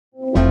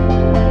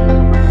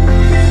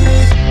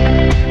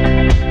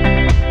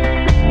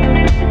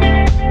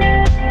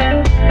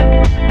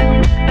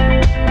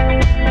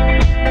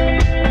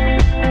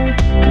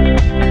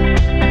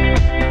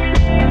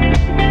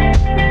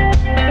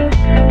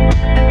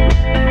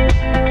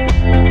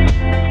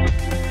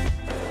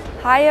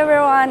Hi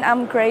everyone,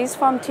 I'm Grace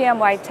from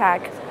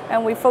TMYTEK,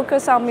 and we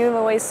focus on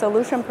millimeter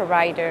solution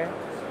provider.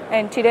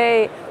 And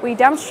today we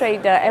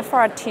demonstrate the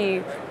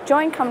FRT,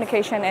 joint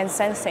communication and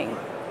sensing.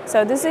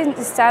 So this is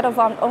instead of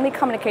only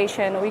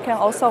communication, we can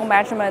also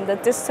measure the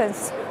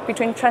distance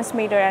between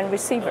transmitter and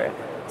receiver.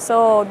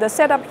 So the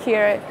setup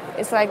here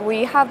is like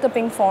we have the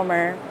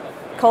beamformer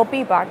called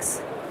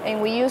B-box,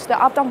 and we use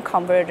the up-down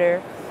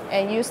converter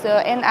and use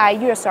the NI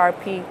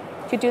USRP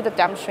to do the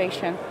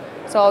demonstration.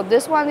 So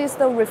this one is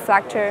the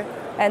reflector,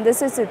 and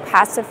this is a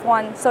passive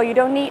one, so you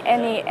don't need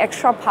any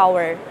extra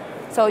power.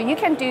 So you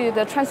can do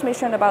the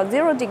transmission about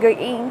 0 degree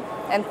in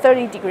and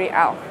 30 degree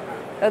out.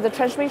 The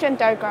transmission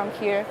diagram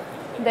here,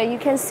 then you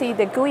can see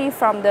the GUI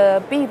from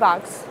the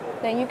B-box.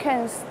 Then you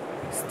can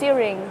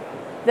steering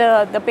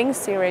the beam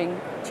steering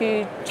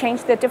to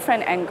change the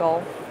different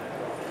angle.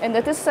 And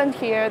the distance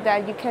here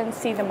that you can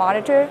see the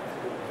monitor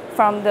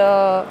from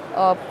the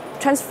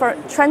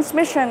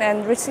transmission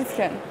and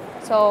reception.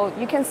 So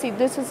you can see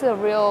this is a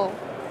real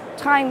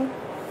time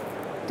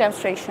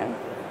demonstration.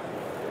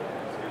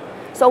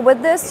 So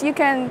with this, you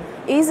can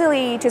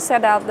easily to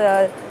set up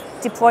the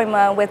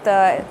deployment with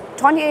the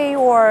 28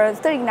 or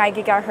 39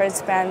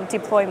 gigahertz band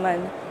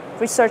deployment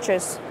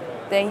researchers.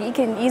 Then you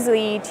can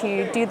easily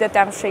to do the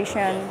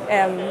demonstration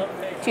and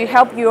to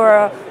help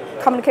your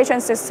communication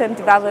system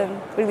develop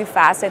really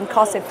fast and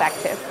cost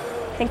effective.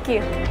 Thank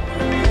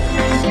you.